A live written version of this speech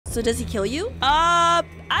So does he kill you? I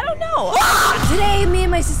don't know. Today, me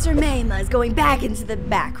and my sister Mayma is going back into the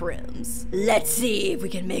back rooms. Let's see if we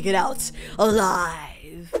can make it out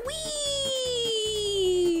alive. Whee!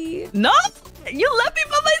 No, you left me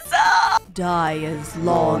by myself. Die as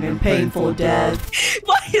long and painful death.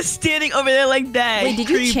 Why are you standing over there like that? Wait, did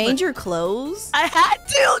you change your clothes? I had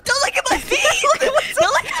to. Don't look at my feet.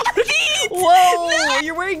 Don't look at my feet. Whoa, no.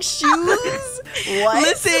 You're wearing shoes? What?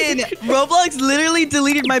 Listen, Roblox literally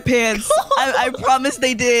deleted my pants. I promise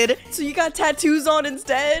they did. So you got tattoos on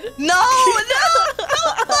instead? No,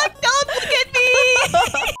 don't look at me.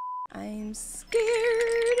 I'm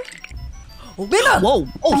scared. Oh, Mayma! Whoa!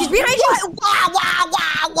 Oh, he's behind you! Wop,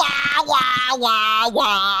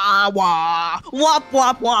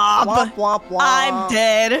 wop, wop. Womp, womp, womp. I'm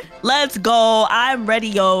dead. Let's go. I'm ready,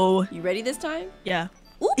 yo. You ready this time? Yeah.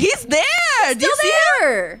 Ooh. He's there! He's Do you still see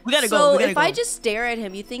there! him? We gotta go. So We gotta if go. I just stare at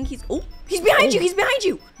him, you think he's... Oh, he's behind you! He's behind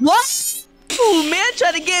you! What? Ooh, man,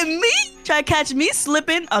 try to get me? Try to catch me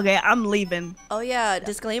slipping? Okay, I'm leaving. Oh yeah,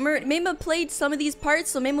 disclaimer, Mayma played some of these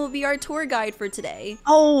parts, so Mayma will be our tour guide for today.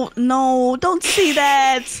 Oh, no, don't say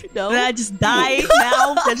that. No? Did I just die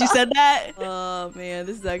now that you said that? Oh man,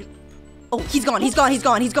 this is actually... Oh, he's gone, he's gone, he's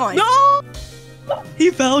gone, he's gone! No!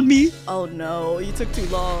 He found me. Oh no, you took too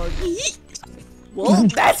long. Well,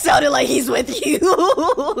 that sounded like he's with you.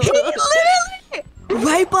 Literally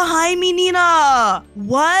right behind me, Nina.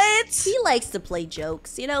 What? He likes to play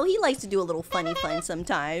jokes, you know, he likes to do a little funny fun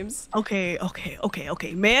sometimes. Okay.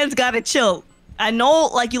 Man's gotta chill. I know,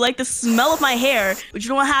 like, you like the smell of my hair, but you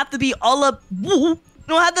don't have to be all up. You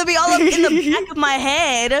don't have to be all up in the back of my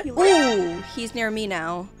head. Ooh, he's near me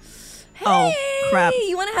now. Hey, Oh, crap.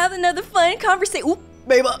 You want to have another fun conversation? Ooh,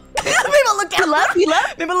 Mayma. Mayma, look down. He left? He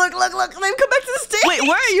left? Mayma, look. Mayma, come back to the stage. Wait,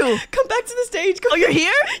 where are you? Come back to the stage. Come Oh, you're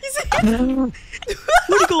here? He's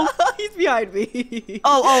Where'd he go? He's behind me.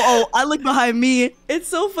 Oh, I look behind me. It's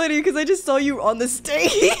so funny because I just saw you on the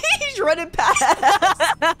stage running past.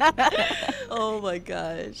 Oh my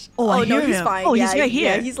gosh. Oh, I hear he's him. fine. Oh, yeah, he's right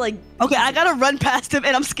here. Yeah, he's like... Okay, I gotta run past him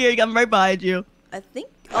and I'm scared. I'm right behind you. I think...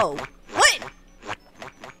 Oh. What?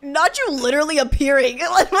 Not you literally appearing.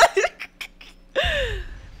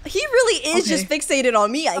 He really is just fixated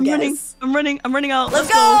on me, I guess. I'm running out. Let's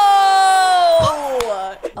go!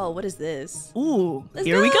 Oh, what is this? Ooh, Let's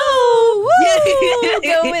here we go! go. Woo!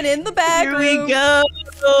 Going in the back Here room. we go.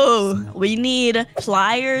 We need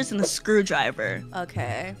pliers and a screwdriver.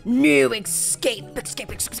 Okay. New escape.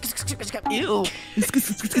 Ew.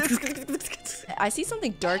 I see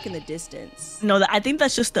something dark in the distance. No, I think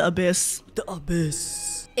that's just the abyss. The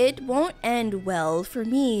abyss. It won't end well for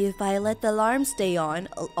me if I let the alarm stay on.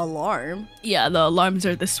 Alarm? Yeah, the alarms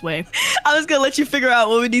are this way. I was gonna let you figure out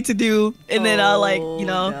what we need to do, and then I'll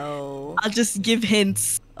No. I'll just give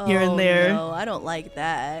hints here and there. No, I don't like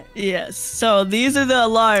that. Yes. So these are the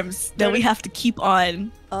alarms that we have to keep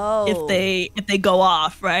on. Oh. If they go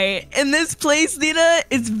off, right? And this place, Nina,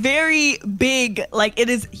 is very big. Like, it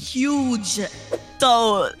is huge.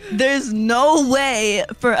 So there's no way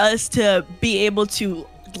for us to be able to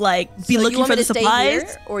be looking for the supplies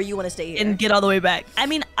here, or you want to stay here and get all the way back. I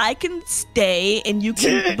mean, I can stay and you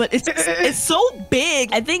can, but it's so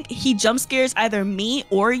big. I think he jump scares either me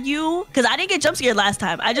or you, because I didn't get jump scared last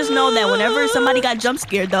time. I just know that whenever somebody got jump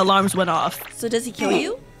scared, the alarms went off. So does he kill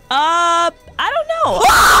you? I don't know.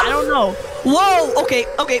 I don't know. Whoa. Okay.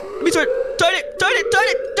 Let me turn it.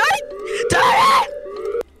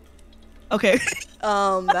 Okay.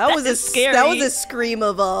 That was scary. That was a scream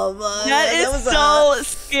of that was so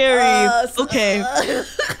scary. Okay.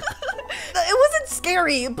 It wasn't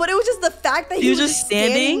scary, but it was just the fact that he was just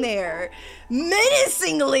standing there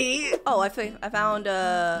menacingly. Oh, I found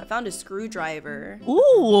a screwdriver.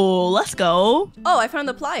 Ooh, let's go. Oh, I found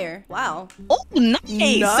the plier. Wow. Oh,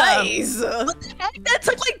 nice. Nice. What the heck? That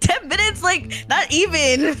took like 10 minutes. Like, not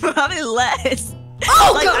even. Probably less.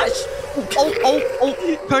 Oh, like, gosh. Oh.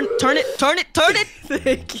 Turn it.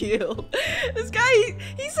 Thank you. This guy,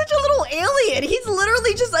 he's such a little alien. He's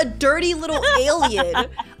literally just a dirty little alien.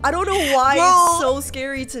 I don't know why it's so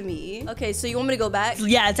scary to me. Okay, so you want me to go back?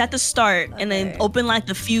 Yeah, it's at the start. Okay. And then open like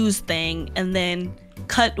the fuse thing and then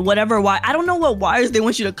cut whatever wire. I don't know what wires they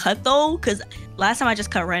want you to cut though, because last time I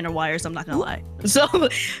just cut random wires, I'm not gonna lie. So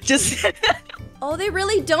just... Oh, they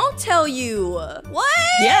really don't tell you. What?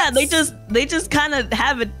 Yeah, they just kind of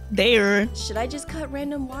have it there. Should I just cut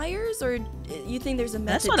random wires, or you think there's a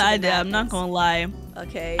method? That's what I did. I'm not gonna lie.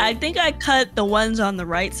 Okay. I think I cut the ones on the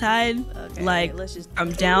right side, like let's just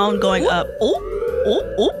from down going up. Oh.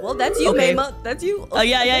 Well, that's you, Mayma. That's you. Oh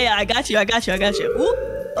yeah. I got you. Ooh.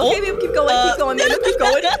 Okay, babe, keep going. Keep going, man. Keep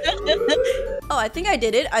going. Oh, I think I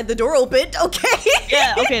did it. The door opened. Okay.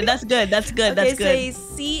 Yeah, okay, that's good. That's good. Okay, That's good. say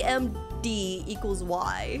CMD equals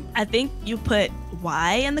Y. I think you put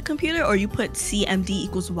Y in the computer or you put CMD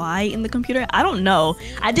equals Y in the computer. I don't know.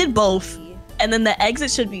 I did both. And then the exit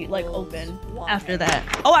should be like open after that.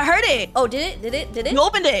 Oh, I heard it. Oh, did it? Did it? Did it? You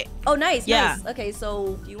opened it. Oh, nice. Yeah. Nice. Okay,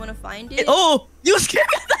 so do you want to find it? Oh, you scared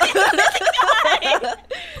me.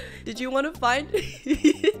 Did you want to find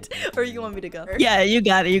it? Or you want me to go? Yeah, you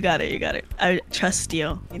got it. You got it. You got it. I trust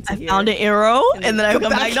you. Into I here. found an arrow And and then then I go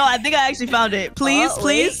come back. back. No, I think I actually found it. Please,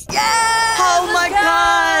 please. Yeah! Oh my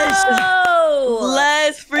gosh.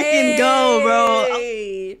 Let's freaking go, bro.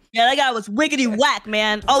 Yeah, that guy was wiggity whack,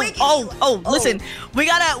 man. Oh, Wiggity listen. We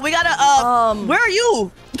gotta, where are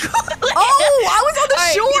you? Oh, I was on the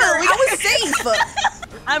All shore. right, I was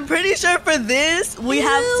safe. I'm pretty sure for this, we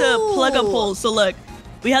have to plug up holes. So look,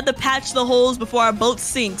 we have to patch the holes before our boat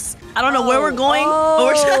sinks. I don't know where we're going, but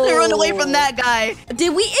we're trying to run away from that guy.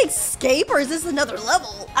 Did we escape or is this another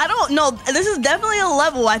level? I don't know. This is definitely a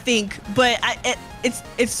level, I think, but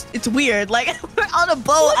it's weird. Like we're on a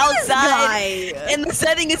boat Look at this outside, guy. and the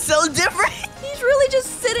setting is so different. He's really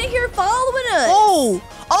just sitting here following us.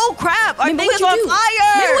 Oh crap! Our Remember thing what is you on do.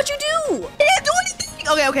 fire. Remember what you do. He didn't do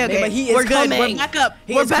anything. Okay. Remember, he is We're good. coming. We're back up.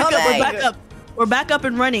 He We're is back up. We're coming. back up. We're back up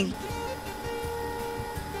and running.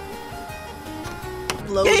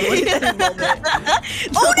 Look at that moment.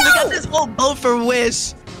 Oh no! We got this whole boat for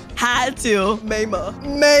Wish. Had to. Mayma.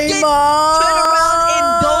 Turn around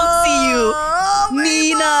and don't see you.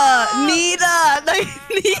 Nina.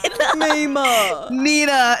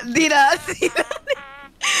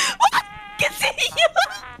 What? I can see you.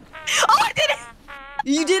 Oh, I did it.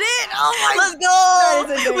 You did it? Oh my Let's go.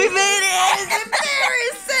 That is We made That it. is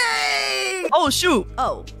embarrassing. Oh shoot.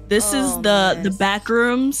 Oh. This is the yes. back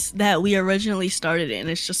rooms that we originally started in.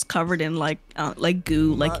 It's just covered in like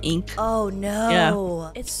goo, like ink. Oh no.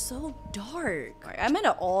 Yeah. It's so dark. I'm at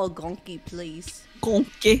an all gonky place.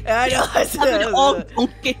 Gonky. I know. I'm in all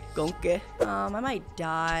gonky. Gonky. I might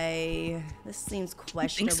die. This seems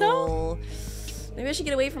questionable. so? Maybe I should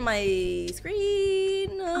get away from my screen.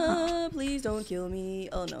 Please don't kill me.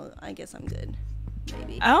 Oh no, I guess I'm good.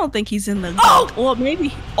 Maybe. I don't think he's in the. Oh! Well,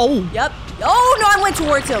 maybe. Oh. Yep. Oh no, I went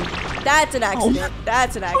towards him. That's an accident.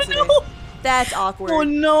 That's an accident. no. That's awkward. Oh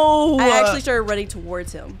no. I actually started running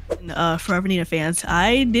towards him. Forever Nenaa fans,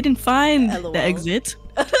 I didn't find LOL. the exit,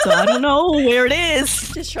 so I don't know where it is.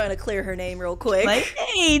 Just trying to clear her name real quick. Like,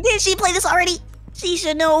 hey, did she play this already? She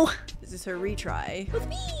should know. This is her retry. With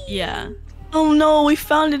me. Yeah. Oh no, we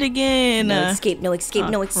found it again. No escape, no escape, Oh,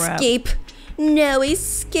 no crap. escape. No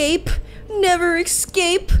escape. Never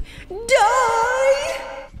escape. Die.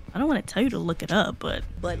 I don't want to tell you to look it up, but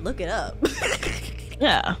But look it up.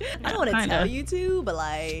 yeah. I don't want to kinda. tell you to, but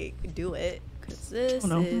like, do it. Cause this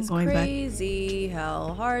Hold on, I'm is going back. crazy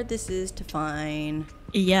how hard this is to find.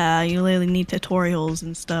 Yeah, you literally need tutorials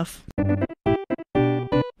and stuff.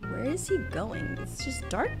 Where is he going? It's just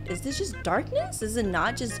dark. Is this just darkness? Is it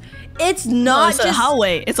not just? It's No, not it's just. a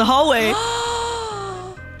hallway. It's a hallway.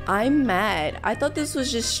 I'm mad. I thought this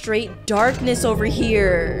was just straight darkness over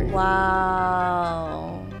here.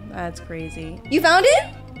 Wow. That's crazy. You found it?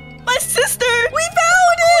 My sister. We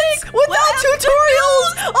found it! Without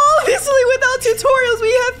tutorials! Obviously, without tutorials,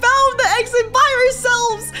 we have found the exit by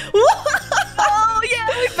ourselves! Oh yeah,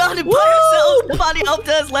 we found it by Woo! ourselves. Nobody helped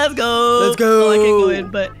us. Let's go. Let's go. Oh, I can't go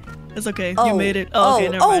in, but it's okay. You made it. Oh, okay,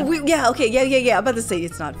 never mind. yeah, okay, yeah. I'm about to say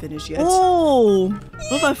it's not finished yet. Oh,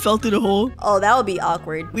 what if I fell through the hole? Oh, that would be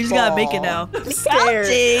awkward. We just gotta make it now. I'm scared.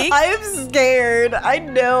 Counting. I am scared. I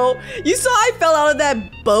know. You saw I fell out of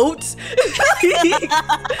that boat.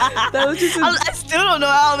 That was just. I still don't know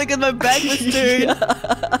how because my back was turned.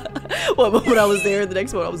 Well, when I was there, the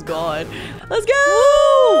next one I was gone. Let's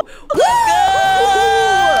go! Let's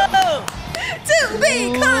go! To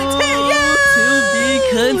be continued. To be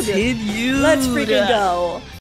continued. Let's freaking go.